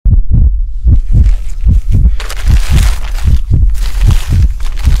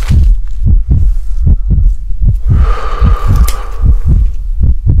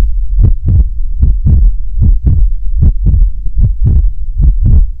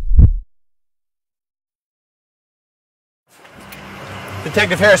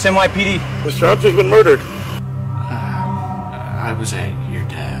Detective Harris, NYPD. Mr. Hunter's been murdered. I was at your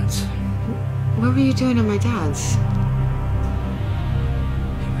dad's. What were you doing at my dad's?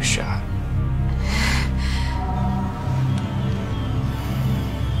 He was shot.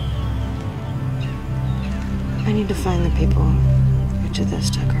 I need to find the people who did this,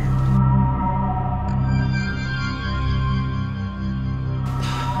 Tucker.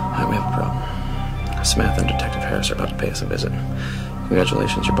 We have a problem. Samantha and Detective Harris are about to pay us a visit.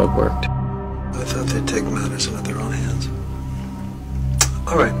 Congratulations, your bug worked. I thought they'd take matters into their own hands.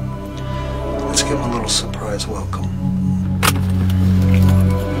 All right, let's give them a little surprise welcome.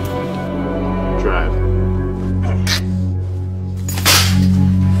 Drive.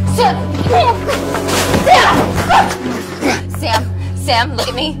 Sam, look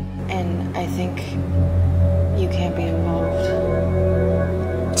at me. And I think you can't be involved.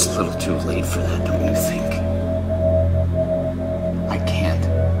 It's a little too late for that, don't you think? I can't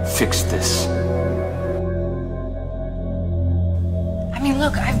fix this. I mean,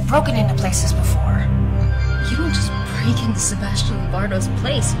 look, I've broken into places before. You don't just break into Sebastian Lombardo's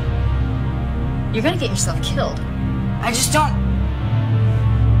place. You're gonna get yourself killed. I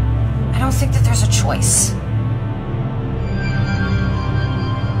don't think that there's a choice.